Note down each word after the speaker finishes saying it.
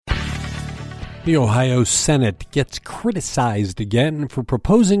The Ohio Senate gets criticized again for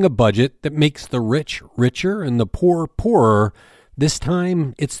proposing a budget that makes the rich richer and the poor poorer. This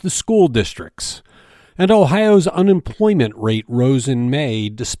time, it's the school districts. And Ohio's unemployment rate rose in May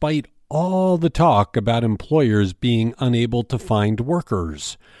despite all the talk about employers being unable to find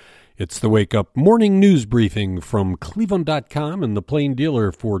workers. It's the Wake Up Morning News Briefing from Cleveland.com and the Plain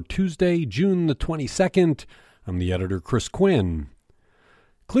Dealer for Tuesday, June the 22nd. I'm the editor, Chris Quinn.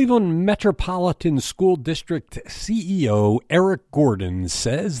 Cleveland Metropolitan School District CEO Eric Gordon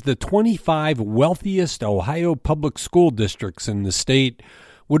says the 25 wealthiest Ohio public school districts in the state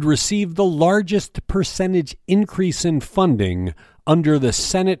would receive the largest percentage increase in funding under the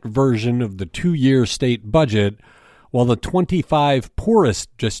Senate version of the two-year state budget, while the 25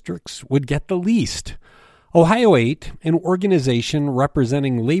 poorest districts would get the least. Ohio 8, an organization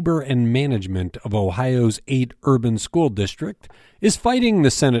representing labor and management of Ohio's 8 urban school districts, is fighting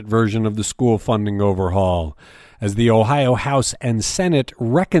the Senate version of the school funding overhaul. As the Ohio House and Senate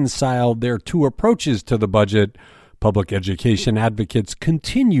reconciled their two approaches to the budget, public education advocates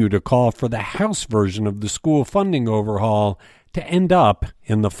continue to call for the House version of the school funding overhaul to end up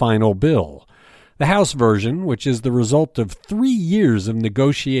in the final bill. The House version, which is the result of 3 years of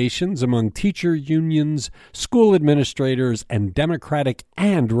negotiations among teacher unions, school administrators, and Democratic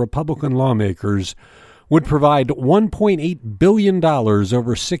and Republican lawmakers, would provide $1.8 billion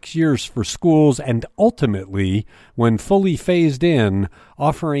over 6 years for schools and ultimately, when fully phased in,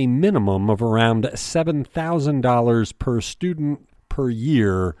 offer a minimum of around $7,000 per student per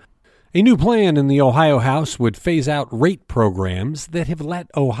year. A new plan in the Ohio House would phase out rate programs that have let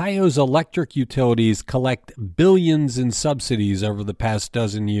Ohio's electric utilities collect billions in subsidies over the past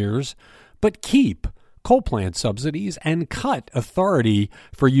dozen years, but keep coal plant subsidies and cut authority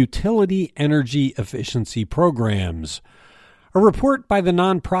for utility energy efficiency programs. A report by the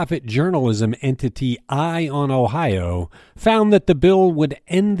nonprofit journalism entity Eye on Ohio found that the bill would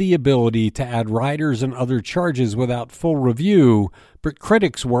end the ability to add riders and other charges without full review, but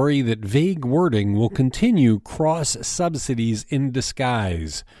critics worry that vague wording will continue cross-subsidies in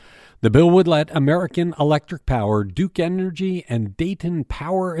disguise. The bill would let American Electric Power, Duke Energy, and Dayton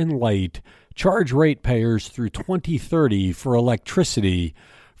Power and Light charge ratepayers through 2030 for electricity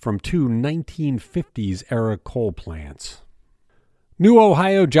from two 1950s-era coal plants. New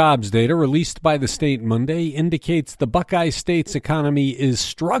Ohio jobs data released by the state Monday indicates the Buckeye State's economy is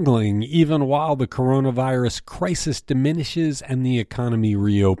struggling even while the coronavirus crisis diminishes and the economy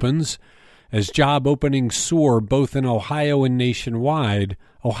reopens. As job openings soar both in Ohio and nationwide,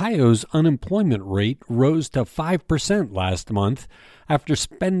 Ohio's unemployment rate rose to 5% last month after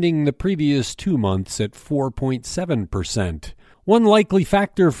spending the previous 2 months at 4.7%. One likely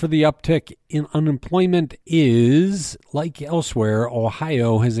factor for the uptick in unemployment is, like elsewhere,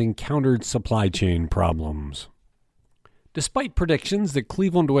 Ohio has encountered supply chain problems. Despite predictions that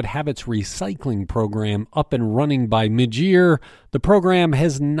Cleveland would have its recycling program up and running by mid-year, the program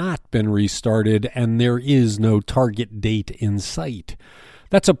has not been restarted and there is no target date in sight.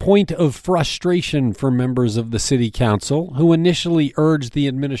 That's a point of frustration for members of the city council, who initially urged the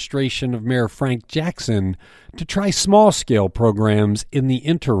administration of Mayor Frank Jackson to try small-scale programs in the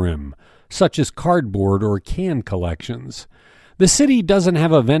interim, such as cardboard or can collections. The city doesn't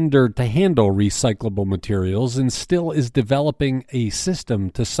have a vendor to handle recyclable materials and still is developing a system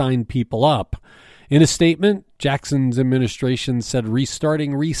to sign people up. In a statement, Jackson's administration said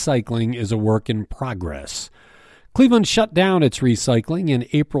restarting recycling is a work in progress. Cleveland shut down its recycling in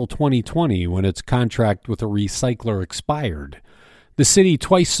April 2020 when its contract with a recycler expired. The city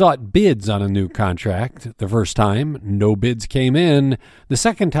twice sought bids on a new contract. The first time, no bids came in. The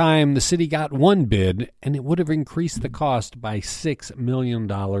second time, the city got one bid, and it would have increased the cost by $6 million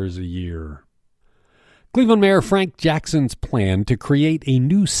a year. Cleveland Mayor Frank Jackson's plan to create a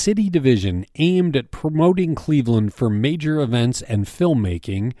new city division aimed at promoting Cleveland for major events and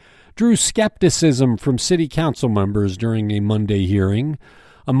filmmaking drew skepticism from city council members during a Monday hearing.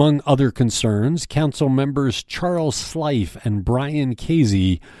 Among other concerns, council members Charles Slife and Brian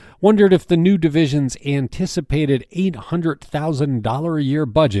Casey wondered if the new division's anticipated $800,000 a year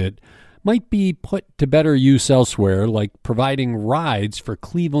budget might be put to better use elsewhere, like providing rides for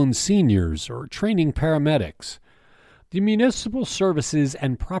Cleveland seniors or training paramedics. The Municipal Services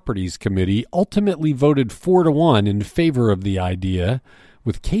and Properties Committee ultimately voted 4-1 in favor of the idea,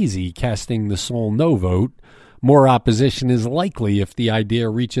 with Casey casting the sole no vote. More opposition is likely if the idea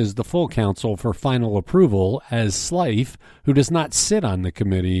reaches the full council for final approval, as Slife, who does not sit on the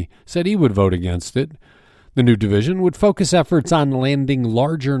committee, said he would vote against it. The new division would focus efforts on landing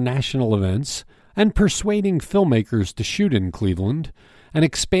larger national events and persuading filmmakers to shoot in Cleveland. and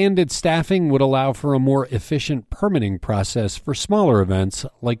expanded staffing would allow for a more efficient permitting process for smaller events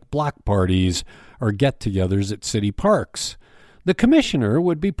like block parties or get-togethers at city parks. The commissioner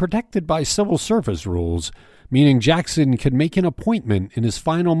would be protected by civil service rules, meaning Jackson could make an appointment in his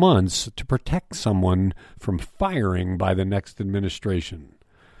final months to protect someone from firing by the next administration.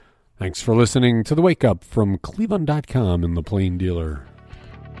 Thanks for listening to The Wake Up from Cleveland.com and The Plain Dealer.